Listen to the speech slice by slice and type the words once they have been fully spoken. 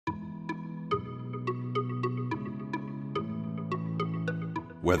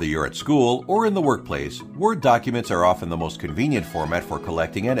Whether you're at school or in the workplace, Word documents are often the most convenient format for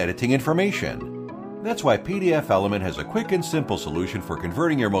collecting and editing information. That's why PDFelement has a quick and simple solution for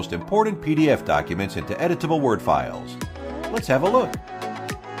converting your most important PDF documents into editable Word files. Let's have a look.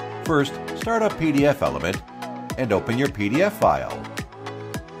 First, start up PDFelement and open your PDF file.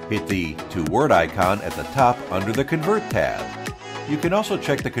 Hit the To Word icon at the top under the Convert tab. You can also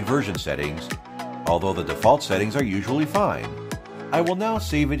check the conversion settings, although the default settings are usually fine. I will now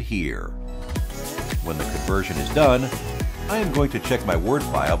save it here. When the conversion is done, I am going to check my Word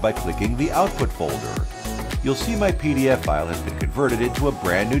file by clicking the Output folder. You'll see my PDF file has been converted into a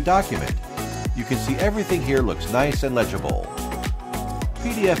brand new document. You can see everything here looks nice and legible.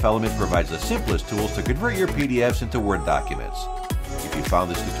 PDFelement provides the simplest tools to convert your PDFs into Word documents. If you found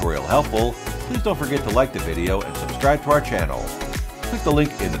this tutorial helpful, please don't forget to like the video and subscribe to our channel. Click the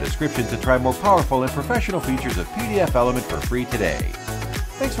link in the description to try more powerful and professional features of PDFelement for free today.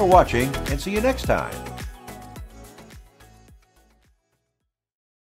 Thanks for watching, and see you next time.